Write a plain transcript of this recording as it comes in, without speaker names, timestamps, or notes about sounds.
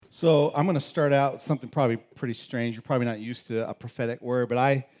So I'm going to start out with something probably pretty strange. You're probably not used to a prophetic word, but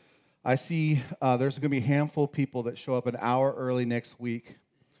I see there's going to be a handful of people that show up an hour early next week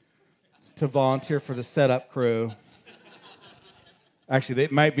to volunteer for the setup crew. Actually,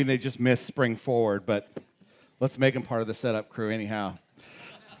 they just missed Spring Forward, but let's make them part of the setup crew anyhow.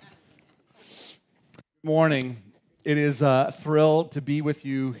 Good morning. It is a thrill to be with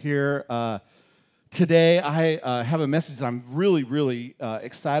you here. Today, I have a message that I'm really, really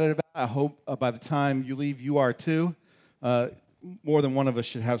excited about. I hope by the time you leave, you are too. More than one of us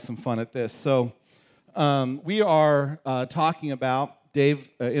should have some fun at this. So we are talking about, Dave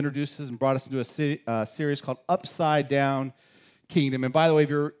introduces and brought us into a series called Upside Down Kingdom. And by the way,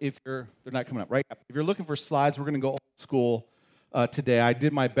 they're not coming up, right? If you're looking for slides, we're going to go old school today. I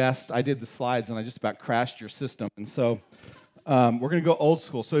did my best. I did the slides, and I just about crashed your system. And so we're going to go old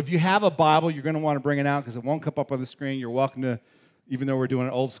school. So if you have a Bible, you're going to want to bring it out because it won't come up on the screen. You're welcome to, even though we're doing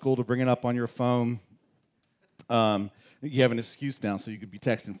it old school, to bring it up on your phone. You have an excuse now, so you could be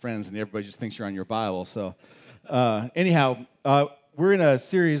texting friends, and everybody just thinks you're on your Bible. So anyhow, we're in a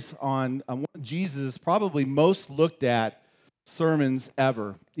series on one of Jesus' probably most looked at sermons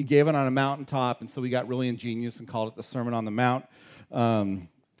ever. He gave it on a mountaintop, and so we got really ingenious and called it the Sermon on the Mount.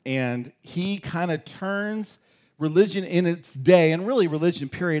 And he kind of turns religion in its day, and really religion,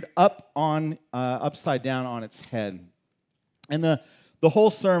 period, upside down on its head. And the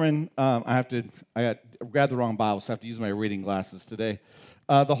whole sermon, I grabbed the wrong Bible, so I have to use my reading glasses today.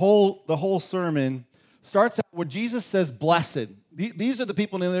 The whole sermon starts out where Jesus says, blessed. These are the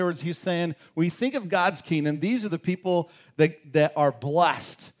people, in other words, he's saying, when you think of God's kingdom, these are the people that are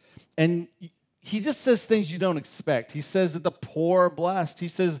blessed. And he just says things you don't expect. He says that the poor are blessed. He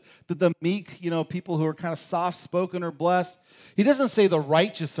says that the meek, people who are kind of soft-spoken are blessed. He doesn't say the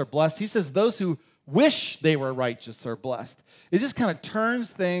righteous are blessed. He says those who wish they were righteous are blessed. It just kind of turns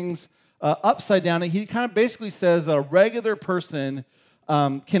things upside down. And he kind of basically says a regular person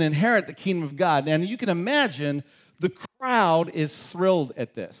can inherit the kingdom of God. And you can imagine the crowd is thrilled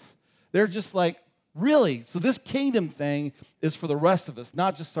at this. They're just like, really? So this kingdom thing is for the rest of us,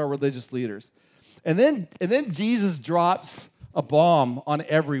 not just our religious leaders. And then Jesus drops a bomb on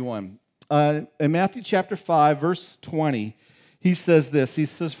everyone. In Matthew chapter 5, verse 20, he says this. He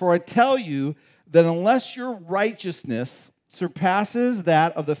says, "For I tell you that unless your righteousness surpasses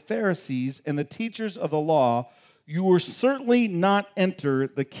that of the Pharisees and the teachers of the law, you will certainly not enter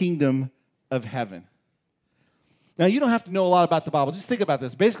the kingdom of heaven." Now, you don't have to know a lot about the Bible. Just think about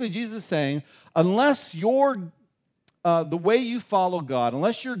this. Basically, Jesus is saying, unless the way you follow God,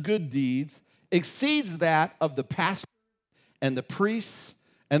 unless your good deeds exceeds that of the pastor and the priests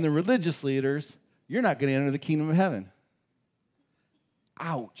and the religious leaders, you're not going to enter the kingdom of heaven.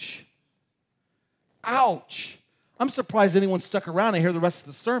 Ouch. Ouch. I'm surprised anyone stuck around to hear the rest of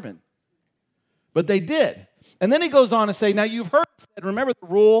the sermon. But they did. And then he goes on to say, now you've heard, remember the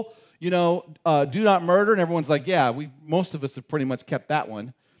rule, do not murder? And everyone's like, yeah, most of us have pretty much kept that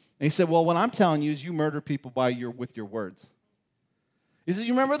one. And he said, well, what I'm telling you is you murder people with your words. He said,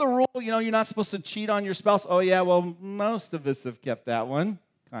 you remember the rule, you're not supposed to cheat on your spouse? Oh, yeah, well, most of us have kept that one,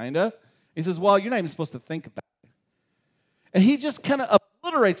 kind of. He says, well, you're not even supposed to think about it. And he just kind of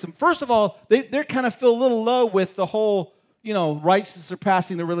obliterates them. First of all, they kind of feel a little low with the whole, righteousness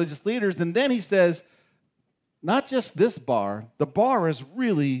surpassing the religious leaders. And then he says, not just this bar, the bar is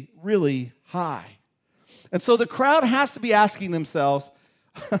really, really high. And so the crowd has to be asking themselves,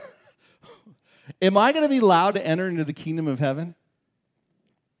 am I going to be allowed to enter into the kingdom of heaven?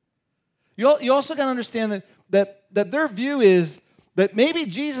 You also got to understand that their view is that maybe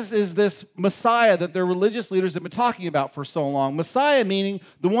Jesus is this Messiah that their religious leaders have been talking about for so long. Messiah meaning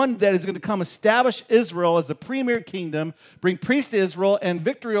the one that is going to come establish Israel as the premier kingdom, bring peace to Israel, and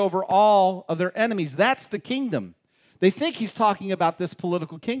victory over all of their enemies. That's the kingdom. They think he's talking about this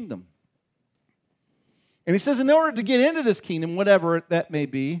political kingdom. And he says in order to get into this kingdom, whatever that may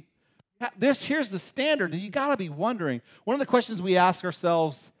be, here's the standard. And you got to be wondering. One of the questions we ask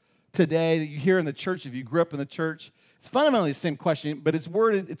ourselves today that you hear in the church, if you grew up in the church, it's fundamentally the same question, but it's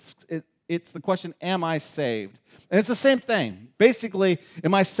worded, it's the question, am I saved? And it's the same thing. Basically,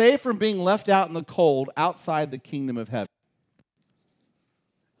 am I saved from being left out in the cold outside the kingdom of heaven?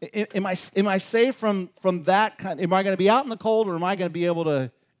 Am I saved from that kind? Am I going to be out in the cold, or am I going to be able to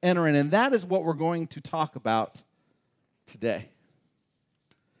enter in? And that is what we're going to talk about today.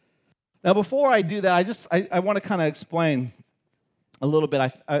 Now, before I do that, I want to kind of explain a little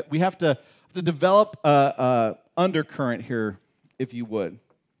bit. We have to develop a undercurrent here, if you would.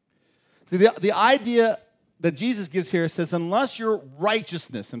 See, the idea that Jesus gives here says, unless your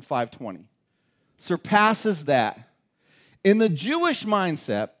righteousness in 5:20 surpasses that, In the Jewish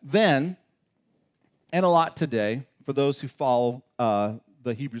mindset then, and a lot today, for those who follow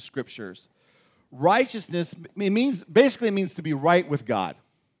the Hebrew Scriptures, righteousness basically means to be right with God.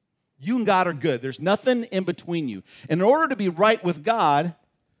 You and God are good. There's nothing in between you. In order to be right with God,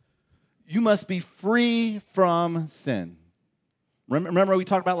 you must be free from sin. Remember we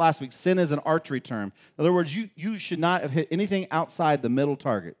talked about last week, sin is an archery term. In other words, you should not have hit anything outside the middle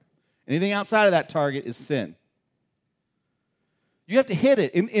target. Anything outside of that target is sin. You have to hit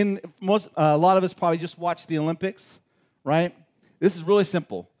it. A lot of us probably just watch the Olympics, right? This is really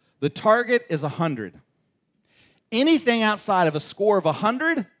simple. The target is 100. Anything outside of a score of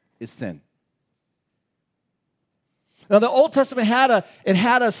 100 is sin. Now, the Old Testament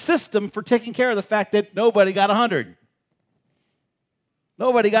had a system for taking care of the fact that nobody got 100.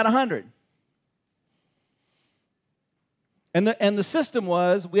 Nobody got 100. And the system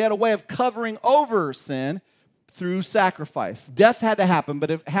was, we had a way of covering over sin through sacrifice. Death had to happen, but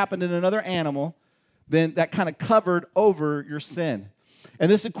if it happened in another animal, then that kind of covered over your sin.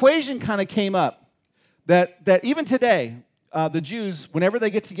 And this equation kind of came up that even today, the Jews, whenever they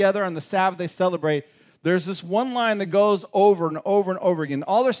get together on the Sabbath, they celebrate, there's this one line that goes over and over and over again.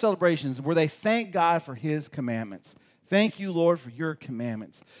 All their celebrations where they thank God for His commandments. Thank you, Lord, for your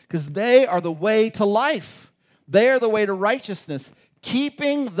commandments. Because they are the way to life. They are the way to righteousness.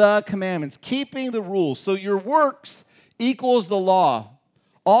 Keeping the commandments, keeping the rules. So your works equals the law.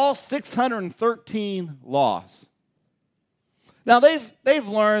 All 613 laws. Now, they've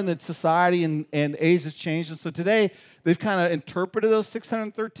learned that society and age has changed, and so today they've kind of interpreted those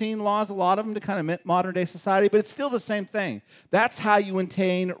 613 laws, a lot of them, to kind of meet modern-day society, but it's still the same thing. That's how you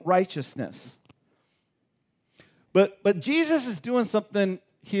attain righteousness. But Jesus is doing something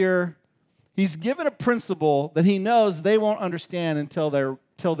here. He's given a principle that he knows they won't understand until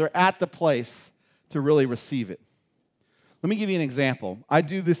they're at the place to really receive it. Let me give you an example. I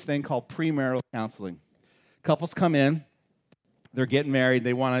do this thing called premarital counseling. Couples come in. They're getting married.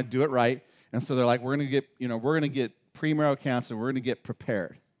 They want to do it right. And so they're like, we're going to get premarital counseling. We're going to get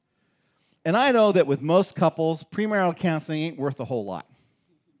prepared. And I know that with most couples, premarital counseling ain't worth a whole lot.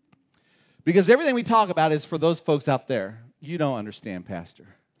 Because everything we talk about is for those folks out there. You don't understand, Pastor.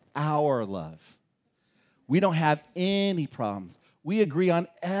 Our love. We don't have any problems. We agree on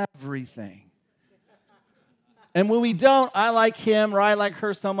everything. And when we don't, I like him or I like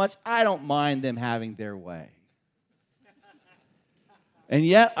her so much, I don't mind them having their way. And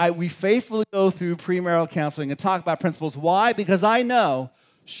yet, we faithfully go through premarital counseling and talk about principles. Why? Because I know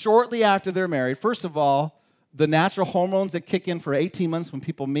shortly after they're married, first of all, the natural hormones that kick in for 18 months when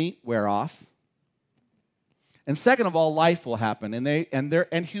people meet wear off. And second of all, life will happen,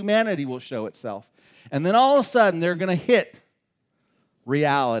 and humanity will show itself. And then all of a sudden, they're going to hit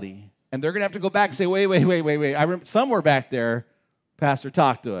reality. And they're going to have to go back and say, wait. I remember somewhere back there, Pastor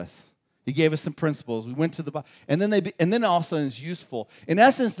talked to us. He gave us some principles. We went to the and then all of a sudden it's useful. In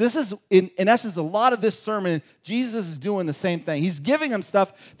essence, this is in essence a lot of this sermon. Jesus is doing the same thing. He's giving them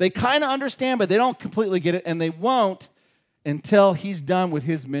stuff they kind of understand, but they don't completely get it, and they won't until he's done with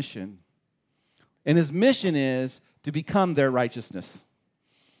his mission. And his mission is to become their righteousness.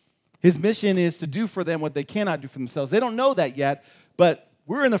 His mission is to do for them what they cannot do for themselves. They don't know that yet, but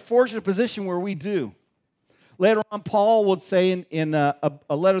we're in the fortunate position where we do. Later on, Paul would say in a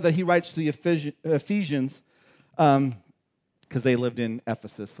letter that he writes to the Ephesians, because they lived in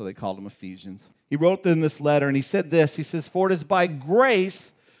Ephesus, so they called them Ephesians. He wrote in this letter, and he said this. He says, "For it is by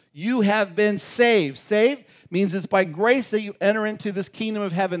grace you have been saved." Saved means it's by grace that you enter into this kingdom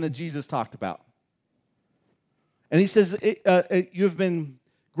of heaven that Jesus talked about. And he says, you have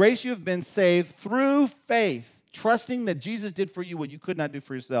been saved through faith, trusting that Jesus did for you what you could not do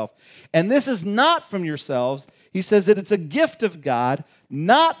for yourself. And this is not from yourselves. He says that it's a gift of God,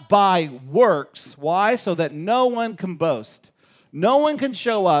 not by works. Why? So that no one can boast. No one can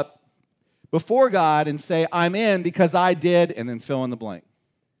show up before God and say, I'm in because I did, and then fill in the blank.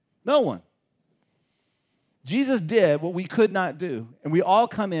 No one. Jesus did what we could not do. And we all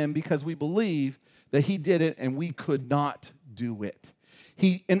come in because we believe that he did it and we could not do it.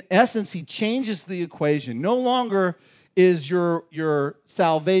 In essence, he changes the equation. No longer is your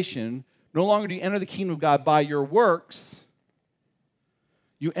salvation, no longer do you enter the kingdom of God by your works.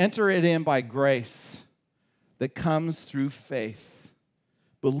 You enter it in by grace that comes through faith,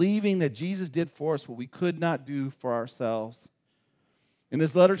 believing that Jesus did for us what we could not do for ourselves. In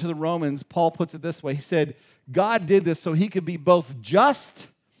his letter to the Romans, Paul puts it this way. He said, God did this so he could be both just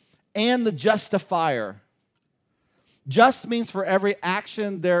and the justifier. Just means for every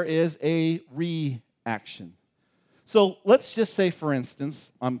action there is a reaction. So let's just say, for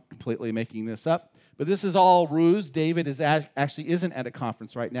instance, I'm completely making this up. But this is all ruse. David actually isn't at a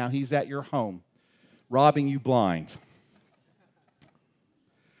conference right now. He's at your home, robbing you blind.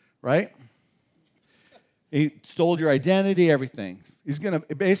 Right? He stole your identity, everything. He's going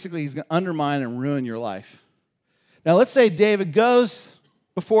to undermine and ruin your life. Now, let's say David goes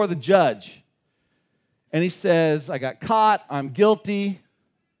before the judge, and he says, I got caught, I'm guilty,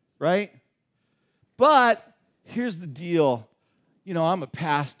 right? But here's the deal. I'm a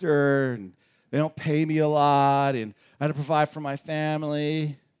pastor, and they don't pay me a lot, and I had to provide for my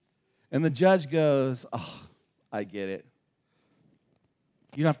family. And the judge goes, oh, I get it.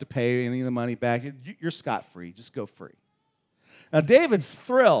 You don't have to pay any of the money back. You're scot-free. Just go free. Now, David's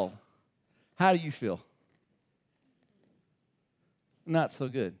thrilled. How do you feel? Not so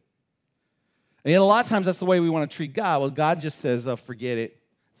good. And yet a lot of times that's the way we want to treat God. Well, God just says, oh, forget it.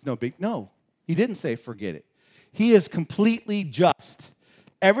 It's no big. No, he didn't say forget it. He is completely just.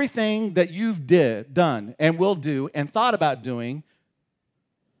 Everything that you've done and will do and thought about doing,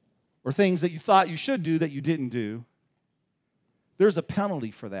 or things that you thought you should do that you didn't do, there's a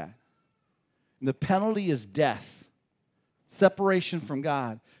penalty for that. And the penalty is death, separation from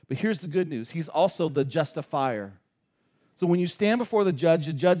God. But here's the good news. He's also the justifier. So when you stand before the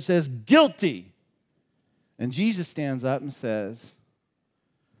judge says, guilty. And Jesus stands up and says,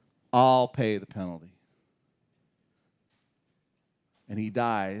 I'll pay the penalty. And he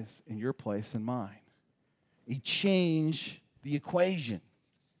dies in your place and mine. He changed the equation.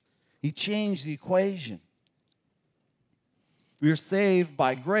 He changed the equation. We are saved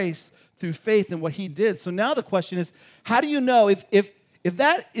by grace through faith in what he did. So now the question is, how do you know if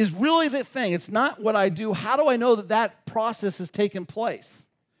that is really the thing? It's not what I do. How do I know that process has taken place?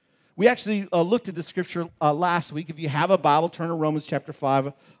 We actually looked at the scripture last week. If you have a Bible, turn to Romans chapter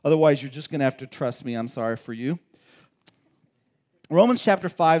 5. Otherwise, you're just going to have to trust me. I'm sorry for you. Romans chapter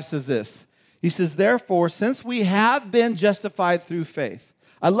 5 says this. He says, therefore, since we have been justified through faith.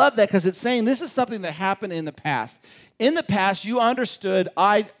 I love that because it's saying this is something that happened in the past. In the past, you understood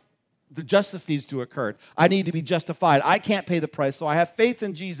the justice needs to occur. I need to be justified. I can't pay the price, so I have faith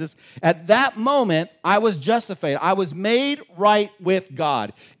in Jesus. At that moment, I was justified. I was made right with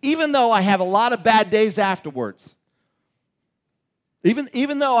God, even though I have a lot of bad days afterwards.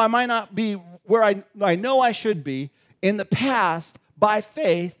 Even though I might not be where I know I should be, in the past, by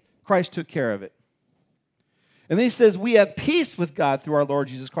faith, Christ took care of it. And then he says, we have peace with God through our Lord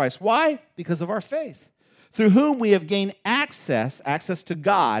Jesus Christ. Why? Because of our faith, through whom we have gained access to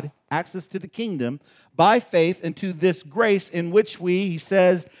God, access to the kingdom, by faith into this grace in which we, he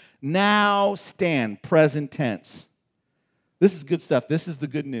says, now stand, present tense. This is good stuff. This is the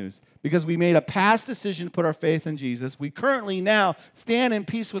good news. Because we made a past decision to put our faith in Jesus. We currently now stand in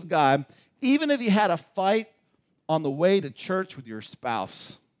peace with God, even if you had a fight on the way to church with your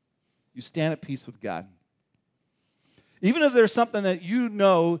spouse. You stand at peace with God. Even if there's something that you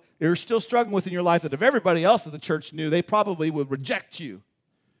know you're still struggling with in your life that if everybody else at the church knew, they probably would reject you.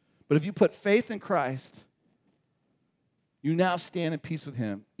 But if you put faith in Christ, you now stand in peace with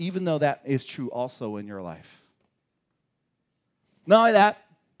him, even though that is true also in your life. Not only that,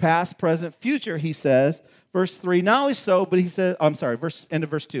 past, present, future, he says, verse 3, not only so, but he says, end of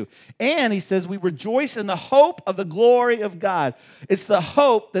verse 2. And he says, we rejoice in the hope of the glory of God. It's the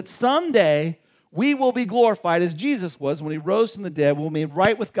hope that someday we will be glorified as Jesus was when he rose from the dead. We'll be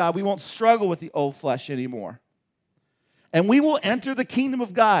right with God. We won't struggle with the old flesh anymore. And we will enter the kingdom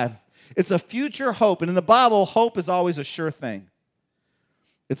of God. It's a future hope. And in the Bible, hope is always a sure thing.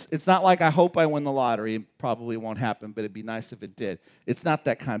 It's not like I hope I win the lottery. It probably won't happen, but it'd be nice if it did. It's not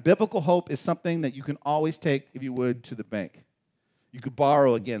that kind. Biblical hope is something that you can always take, if you would, to the bank. You could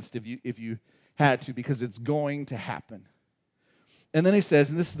borrow against if you had to, because it's going to happen. And then he says,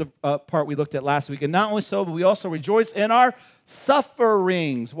 and this is the part we looked at last week, and not only so, but we also rejoice in our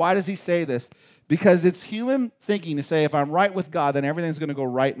sufferings. Why does he say this? Because it's human thinking to say, if I'm right with God, then everything's going to go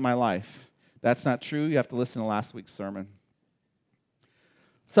right in my life. That's not true. You have to listen to last week's sermon.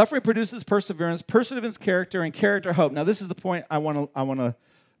 Suffering produces perseverance, perseverance character, and character hope. Now, this is the point I want to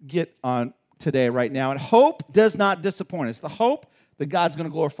get on today, right now. And hope does not disappoint us. The hope that God's going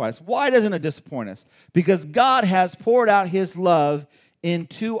to glorify us. Why doesn't it disappoint us? Because God has poured out his love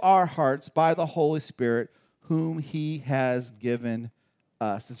into our hearts by the Holy Spirit, whom he has given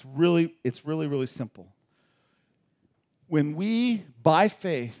us. It's really, really simple. When we, by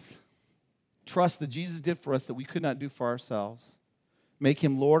faith, trust that Jesus did for us that we could not do for ourselves, make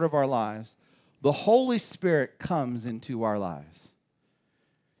him Lord of our lives, the Holy Spirit comes into our lives.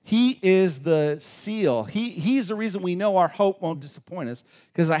 He is the seal. He's the reason we know our hope won't disappoint us,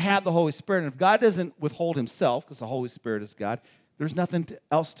 because I have the Holy Spirit. And if God doesn't withhold himself, because the Holy Spirit is God, there's nothing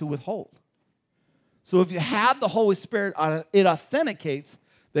else to withhold. So if you have the Holy Spirit, it authenticates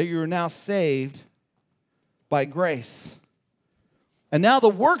that you are now saved by grace. And now the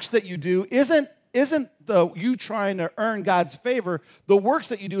works that you do isn't you trying to earn God's favor. The works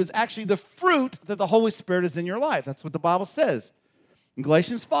that you do is actually the fruit that the Holy Spirit is in your life. That's what the Bible says. In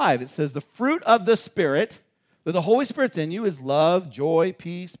Galatians 5, it says the fruit of the Spirit that the Holy Spirit's in you is love, joy,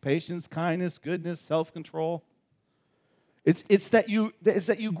 peace, patience, kindness, goodness, self-control. It's that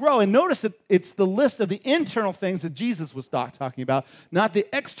you grow. And notice that it's the list of the internal things that Jesus was talking about, not the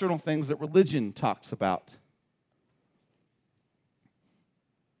external things that religion talks about.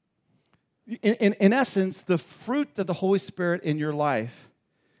 In essence, the fruit of the Holy Spirit in your life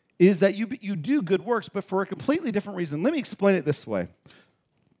is that you do good works, but for a completely different reason. Let me explain it this way.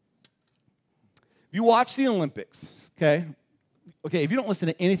 If you watch the Olympics, okay, if you don't listen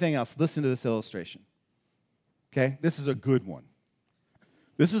to anything else, listen to this illustration. Okay, this is a good one.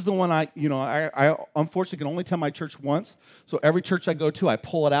 This is the one I unfortunately can only tell my church once. So every church I go to, I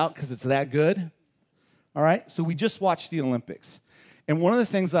pull it out because it's that good. All right, so we just watched the Olympics. And one of the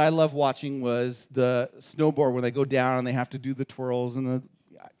things that I love watching was the snowboard when they go down and they have to do the twirls and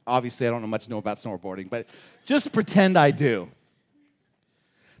obviously I don't know about snowboarding, but just pretend I do.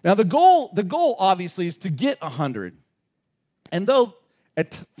 Now the goal obviously is to get 100. And though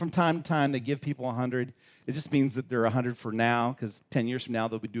from time to time they give people 100, it just means that they're 100 for now, because 10 years from now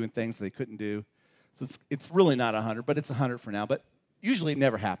they'll be doing things they couldn't do. So it's really not 100, but it's 100 for now. But usually it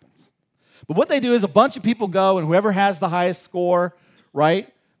never happens. But what they do is a bunch of people go, and whoever has the highest score,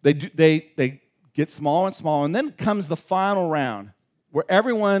 right, they get smaller and smaller, and then comes the final round where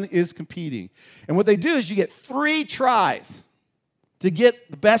everyone is competing. And what they do is you get 3 tries to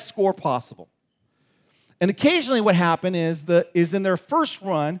get the best score possible. And occasionally what happened is in their first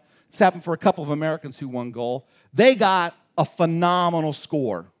run, this happened for a couple of Americans who won gold, they got a phenomenal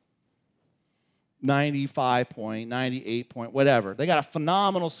score. 95 point, 98 point, whatever. They got a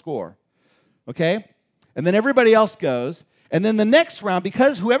phenomenal score, okay? And then everybody else goes. And then the next round,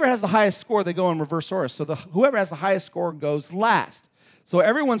 because whoever has the highest score, they go in reverse order. So whoever has the highest score goes last. So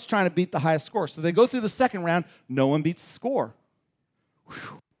everyone's trying to beat the highest score. So they go through the second round. No one beats the score.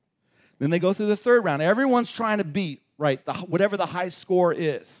 Whew. Then they go through the third round. Everyone's trying to beat, right, whatever the high score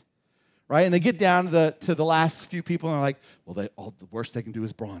is, right? And they get down to the last few people, and they're like, well, the worst they can do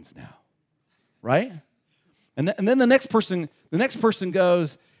is bronze now, right? And then the next person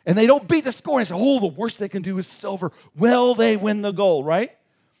goes, and they don't beat the score, and they say, oh, the worst they can do is silver. Well, they win the gold, right?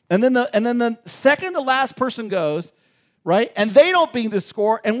 And then the second to last person goes, right? And they don't beat the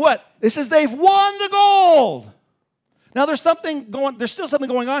score, and what? It says they've won the gold. Now there's still something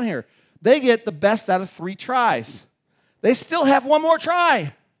going on here. They get the best out of 3 tries. They still have one more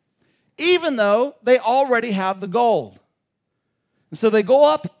try, even though they already have the gold. And so they go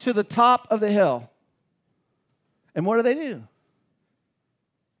up to the top of the hill. And what do?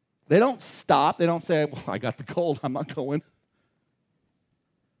 They don't stop. They don't say, well, I got the gold, I'm not going.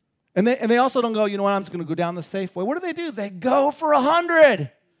 And they also don't go, you know what, I'm just going to go down the safe way. What do? They go for 100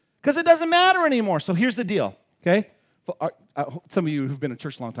 because it doesn't matter anymore. So here's the deal, okay? Some of you who've been in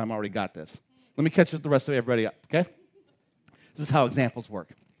church a long time already got this. Let me catch the rest of everybody up, okay? This is how examples work.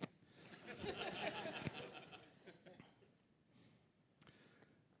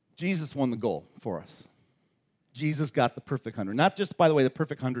 Jesus won the goal for us. Jesus got the perfect 100. Not just, by the way, the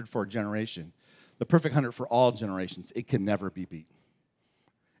perfect 100 for a generation. The perfect 100 for all generations. It can never be beat.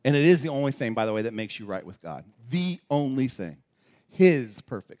 And it is the only thing, by the way, that makes you right with God. The only thing. His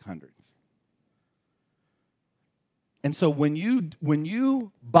perfect 100. And so when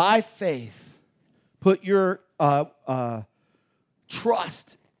you by faith, put your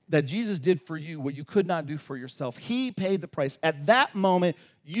trust that Jesus did for you what you could not do for yourself, he paid the price. At that moment,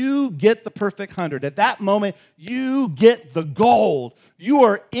 you get the perfect 100. At that moment, you get the gold. You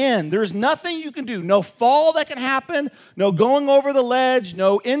are in. There's nothing you can do. No fall that can happen, no going over the ledge,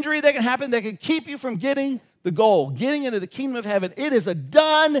 no injury that can happen that can keep you from getting the gold, getting into the kingdom of heaven. It is a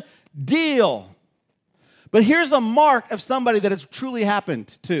done deal. But here's a mark of somebody that it's truly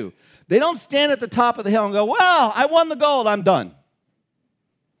happened to. They don't stand at the top of the hill and go, well, I won the gold, I'm done.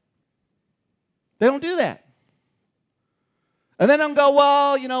 They don't do that. And then they'll go,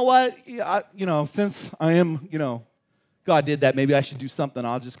 well, you know what, since I am, God did that, maybe I should do something,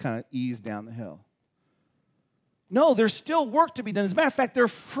 I'll just kind of ease down the hill. No, there's still work to be done. As a matter of fact, they're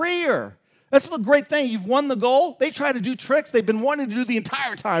freer. That's the great thing. You've won the goal. They try to do tricks they've been wanting to do the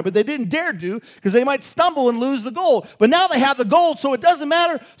entire time, but they didn't dare do because they might stumble and lose the goal. But now they have the gold, so it doesn't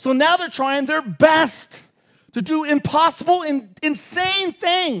matter. So now they're trying their best to do impossible and insane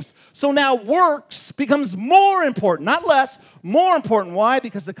things. So now works becomes more important, not less, more important. Why?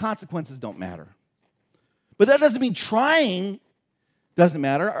 Because the consequences don't matter. But that doesn't mean trying doesn't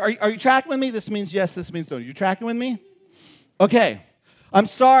matter. Are you tracking with me? This means yes, this means no. You tracking with me? Okay. I'm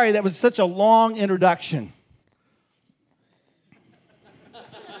sorry that was such a long introduction.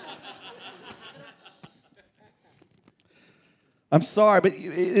 I'm sorry, but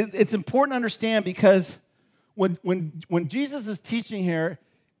it's important to understand because when Jesus is teaching here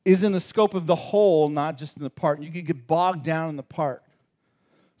is in the scope of the whole, not just in the part. And you can get bogged down in the part.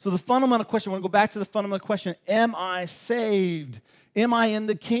 So the fundamental question, I want to go back to the fundamental question, am I saved? Am I in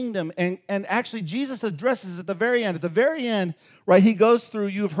the kingdom? And actually, Jesus addresses at the very end. At the very end, right, he goes through,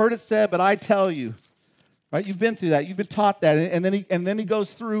 you have heard it said, but I tell you. Right, you've been through that. You've been taught that. And then he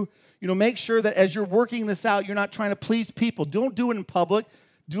goes through, make sure that as you're working this out, you're not trying to please people. Don't do it in public.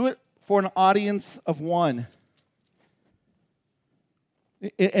 Do it for an audience of one.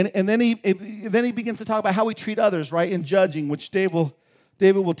 And then he begins to talk about how we treat others, right, in judging, which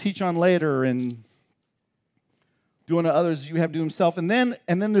David will teach on later, and doing to others you have to himself. And then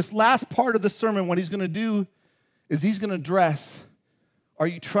this last part of the sermon, what he's going to do is he's going to address, are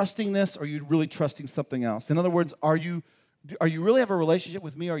you trusting this, or are you really trusting something else? In other words, are you really have a relationship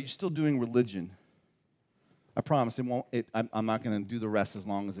with me, or are you still doing religion? I promise I'm not going to do the rest as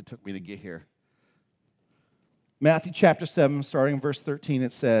long as it took me to get here. Matthew chapter 7, starting in verse 13,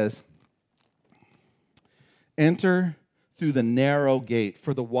 it says, enter through the narrow gate,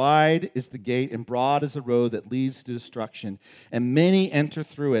 for the wide is the gate and broad is the road that leads to destruction, and many enter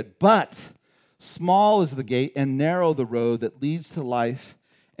through it. But small is the gate and narrow the road that leads to life,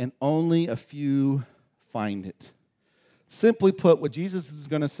 and only a few find it. Simply put, what Jesus is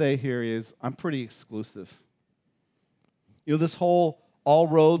going to say here is, I'm pretty exclusive. This whole all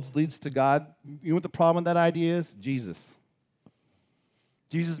roads leads to God. You know what the problem with that idea is? Jesus.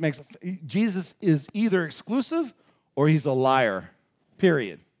 Jesus is either exclusive or he's a liar,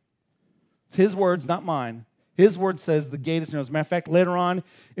 period. It's his words, not mine. His word says the gate is narrow. As a matter of fact, later on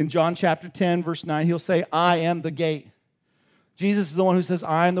in John chapter 10, verse 9, he'll say, I am the gate. Jesus is the one who says,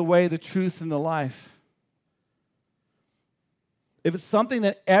 I am the way, the truth, and the life. If it's something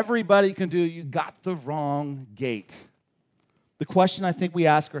that everybody can do, you got the wrong gate. The question I think we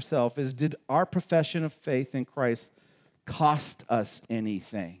ask ourselves is, did our profession of faith in Christ cost us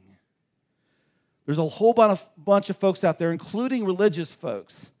anything? There's a whole bunch of folks out there, including religious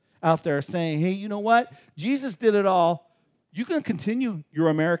folks out there, saying, hey, you know what? Jesus did it all. You can continue your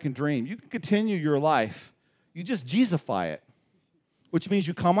American dream. You can continue your life. You just Jesusify it, which means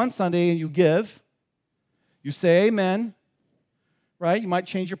you come on Sunday and you give. You say amen, right? You might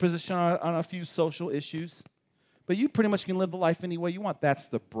change your position on a few social issues, but you pretty much can live the life any way you want. That's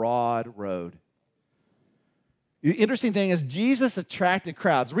the broad road. The interesting thing is Jesus attracted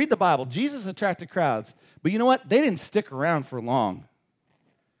crowds. Read the Bible. Jesus attracted crowds. But you know what? They didn't stick around for long.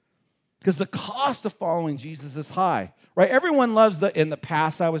 Because the cost of following Jesus is high. Right? Everyone loves in the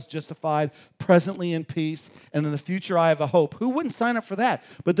past I was justified, presently in peace, and in the future I have a hope. Who wouldn't sign up for that?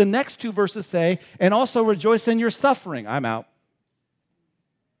 But the next two verses say, and also rejoice in your suffering. I'm out.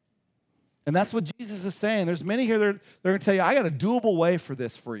 And that's what Jesus is saying. There's many here that they're going to tell you, I got a doable way for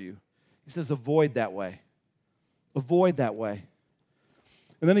this for you. He says, avoid that way. Avoid that way.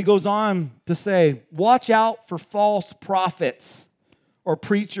 And then he goes on to say, watch out for false prophets or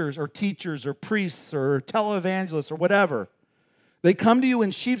preachers or teachers or priests or televangelists or whatever. They come to you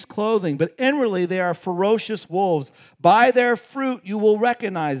in sheep's clothing, but inwardly they are ferocious wolves. By their fruit you will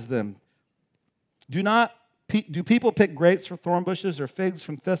recognize them. Do people pick grapes from thorn bushes or figs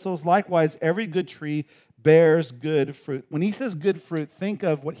from thistles? Likewise, every good tree bears good fruit. When he says good fruit, think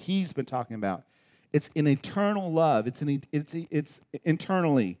of what he's been talking about. It's an eternal love. It's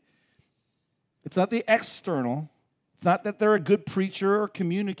internally. It's not the external. It's not that they're a good preacher or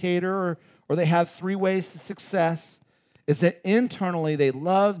communicator or they have 3 ways to success. It's that internally they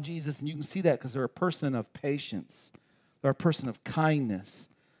love Jesus, and you can see that because they're a person of patience. They're a person of kindness.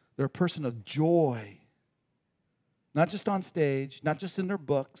 They're a person of joy. Not just on stage, not just in their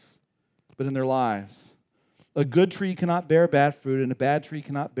books, but in their lives. A good tree cannot bear bad fruit, and a bad tree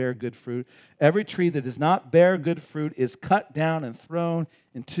cannot bear good fruit. Every tree that does not bear good fruit is cut down and thrown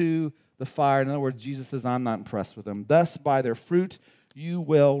into the fire. In other words, Jesus says, I'm not impressed with them. Thus, by their fruit, you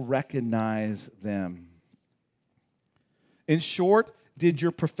will recognize them. In short, did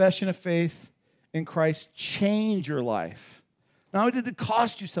your profession of faith in Christ change your life? Not only did it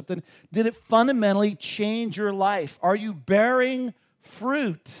cost you something, did it fundamentally change your life? Are you bearing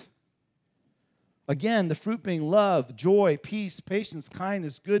fruit? Again, the fruit being love, joy, peace, patience,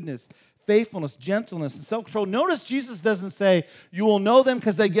 kindness, goodness, faithfulness, gentleness, and self-control. Notice Jesus doesn't say, you will know them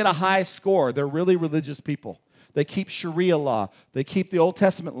because they get a high score. They're really religious people. They keep Sharia law. They keep the Old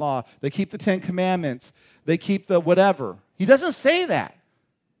Testament law. They keep the Ten Commandments. They keep the whatever. He doesn't say that.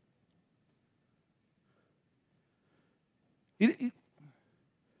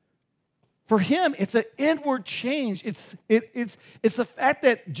 For him, it's an inward change. It's the fact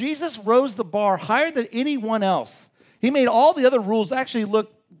that Jesus rose the bar higher than anyone else. He made all the other rules actually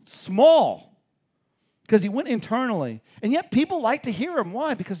look small because he went internally. And yet people like to hear him.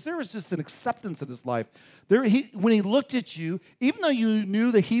 Why? Because there was just an acceptance in his life. When he looked at you, even though you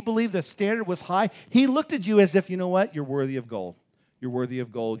knew that he believed the standard was high, he looked at you as if, you know what? You're worthy of gold. You're worthy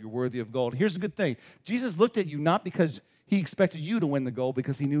of gold. You're worthy of gold. Here's the good thing. Jesus looked at you not because he expected you to win the gold,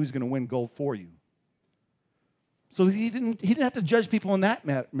 because he knew he was going to win gold for you. So he didn't have to judge people on that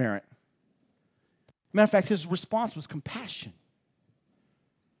merit. Matter of fact, his response was compassion.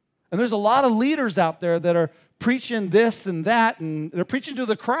 And there's a lot of leaders out there that are preaching this and that, and they're preaching to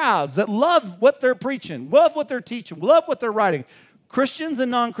the crowds that love what they're preaching, love what they're teaching, love what they're writing, Christians and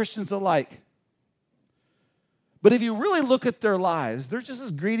non-Christians alike. But if you really look at their lives, they're just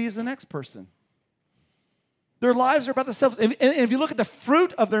as greedy as the next person. Their lives are about themselves. And if you look at the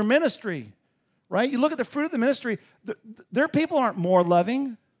fruit of their ministry, right? You look at the fruit of the ministry, their people aren't more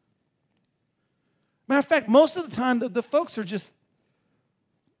loving. Matter of fact, most of the time, the folks are just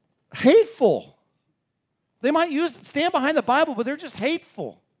hateful. They might stand behind the Bible, but they're just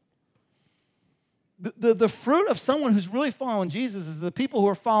hateful. The fruit of someone who's really following Jesus is the people who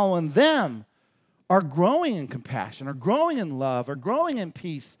are following them are growing in compassion, are growing in love, are growing in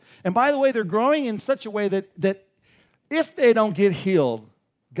peace. And by the way, they're growing in such a way that if they don't get healed,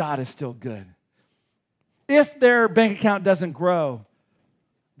 God is still good. If their bank account doesn't grow,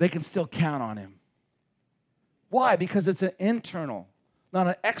 they can still count on him. Why? Because it's an internal, not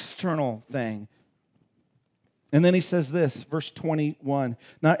an external thing. And then he says this, verse 21,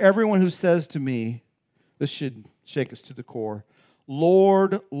 "Not everyone who says to me," this should shake us to the core,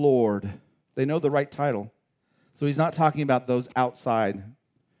 "Lord, Lord." They know the right title. So he's not talking about those outside.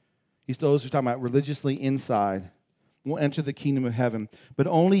 He's those who are talking about religiously inside will enter the kingdom of heaven. But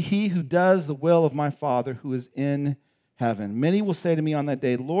only he who does the will of my Father who is in heaven. Many will say to me on that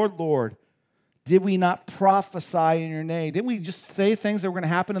day, "Lord, Lord, did we not prophesy in your name? Didn't we just say things that were going to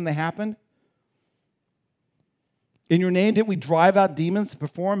happen and they happened? In your name, didn't we drive out demons,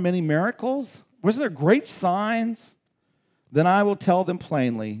 perform many miracles? Wasn't there great signs?" Then I will tell them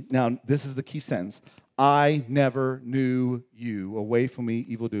plainly. Now, this is the key sentence. "I never knew you. Away from me,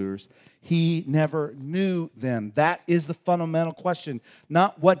 evildoers." He never knew them. That is the fundamental question.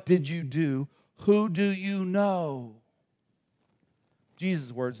 Not what did you do? Who do you know?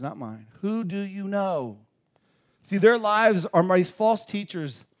 Jesus' words, not mine. Who do you know? See, their lives are these false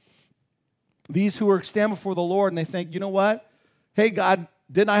teachers, these who are stand before the Lord and they think, you know what? Hey, God,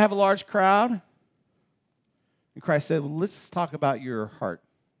 didn't I have a large crowd? And Christ said, well, let's talk about your heart.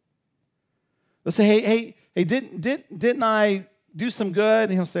 They'll say, hey, didn't I do some good?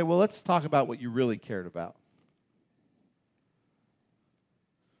 And he'll say, well, let's talk about what you really cared about.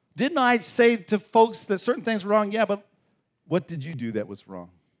 Didn't I say to folks that certain things were wrong? Yeah, but what did you do that was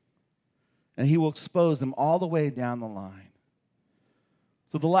wrong? And he will expose them all the way down the line.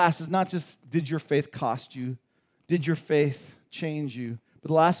 So the last is not just, did your faith cost you? Did your faith change you? But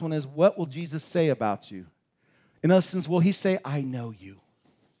the last one is, what will Jesus say about you? In essence, will he say, I know you.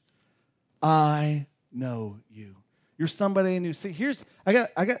 I know you. You're somebody new. See, I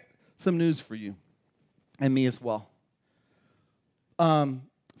got some news for you and me as well.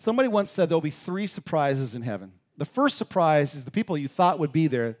 Somebody once said there'll be 3 surprises in heaven. The first surprise is the people you thought would be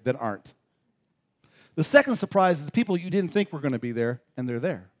there that aren't. The second surprise is the people you didn't think were going to be there, and they're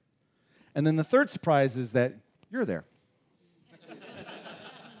there. And then the third surprise is that you're there.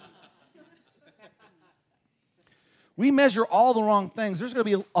 We measure all the wrong things. There's going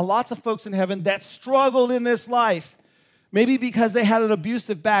to be lots of folks in heaven that struggled in this life. Maybe because they had an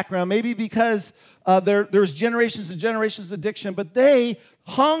abusive background. Maybe because there's generations and generations of addiction. But they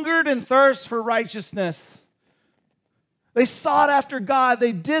hungered and thirsted for righteousness. They sought after God.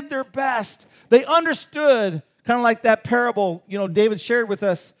 They did their best. They understood, kind of like that parable, David shared with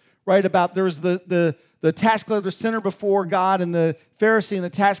us, right, about there was the tax collector, the sinner before God, and the Pharisee, and the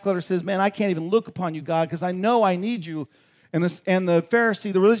tax collector says, man, I can't even look upon you, God, because I know I need you. And the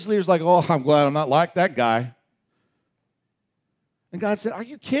Pharisee, the religious leader, is like, oh, I'm glad I'm not like that guy. And God said, are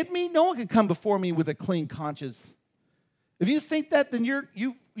you kidding me? No one can come before me with a clean conscience. If you think that, then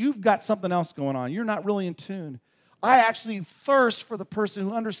you've got something else going on. You're not really in tune. I actually thirst for the person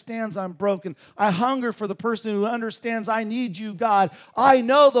who understands I'm broken. I hunger for the person who understands I need you, God. I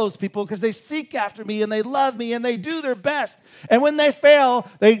know those people because they seek after me and they love me and they do their best. And when they fail,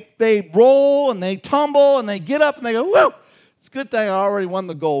 they roll and they tumble and they get up and they go, woo! It's a good thing I already won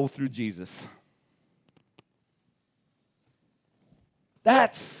the goal through Jesus.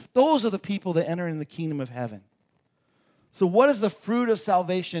 Those are the people that enter in the kingdom of heaven. So what is the fruit of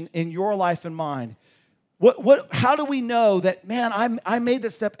salvation in your life and mine? How do we know that, man, I made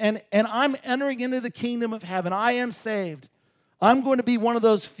this step and I'm entering into the kingdom of heaven. I am saved. I'm going to be one of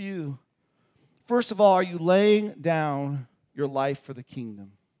those few. First of all, are you laying down your life for the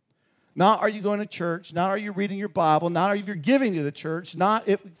kingdom? Not are you going to church, not are you reading your Bible, not are you giving to the church, not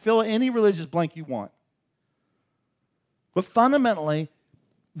fill any religious blank you want. But fundamentally,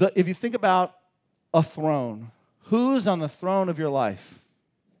 if you think about a throne, who's on the throne of your life?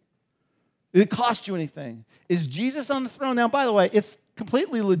 Did it cost you anything? Is Jesus on the throne? Now, by the way, it's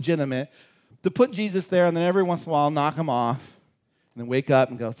completely legitimate to put Jesus there and then every once in a while knock him off and then wake up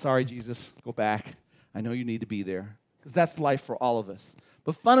and go, sorry, Jesus, go back. I know you need to be there. Because that's life for all of us.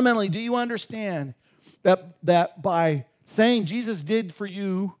 But fundamentally, do you understand that by saying Jesus did for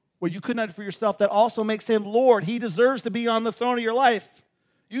you what you could not do for yourself, that also makes him Lord? He deserves to be on the throne of your life.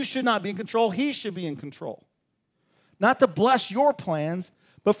 You should not be in control. He should be in control. Not to bless your plans,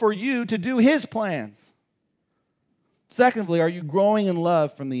 but for you to do his plans. Secondly, are you growing in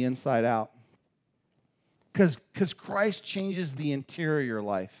love from the inside out? Because Christ changes the interior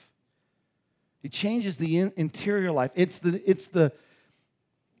life. He changes the interior life. It's the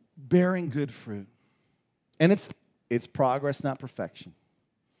bearing good fruit. And it's progress, not perfection.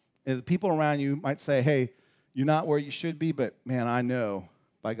 And the people around you might say, hey, you're not where you should be, but man, I know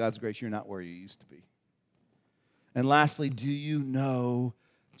by God's grace you're not where you used to be. And lastly, do you know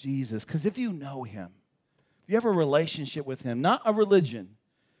Jesus? Because if you know him, if you have a relationship with him, not a religion,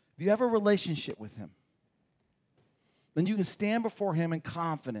 if you have a relationship with him, then you can stand before him in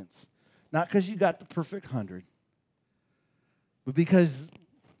confidence, not because you got the perfect 100, but because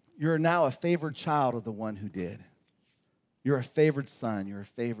you're now a favored child of the one who did. You're a favored son. You're a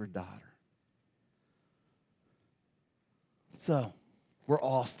favored daughter. So, we're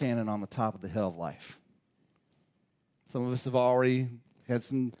all standing on the top of the hill of life. Some of us have already had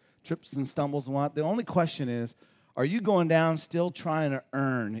some trips and stumbles and what. The only question is, are you going down still trying to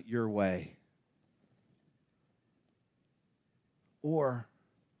earn your way? Or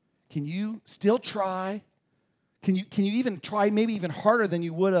can you still try? Can you even try maybe even harder than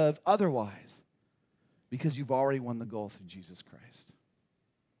you would have otherwise? Because you've already won the goal through Jesus Christ.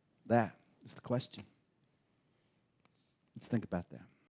 That is the question. Let's think about that.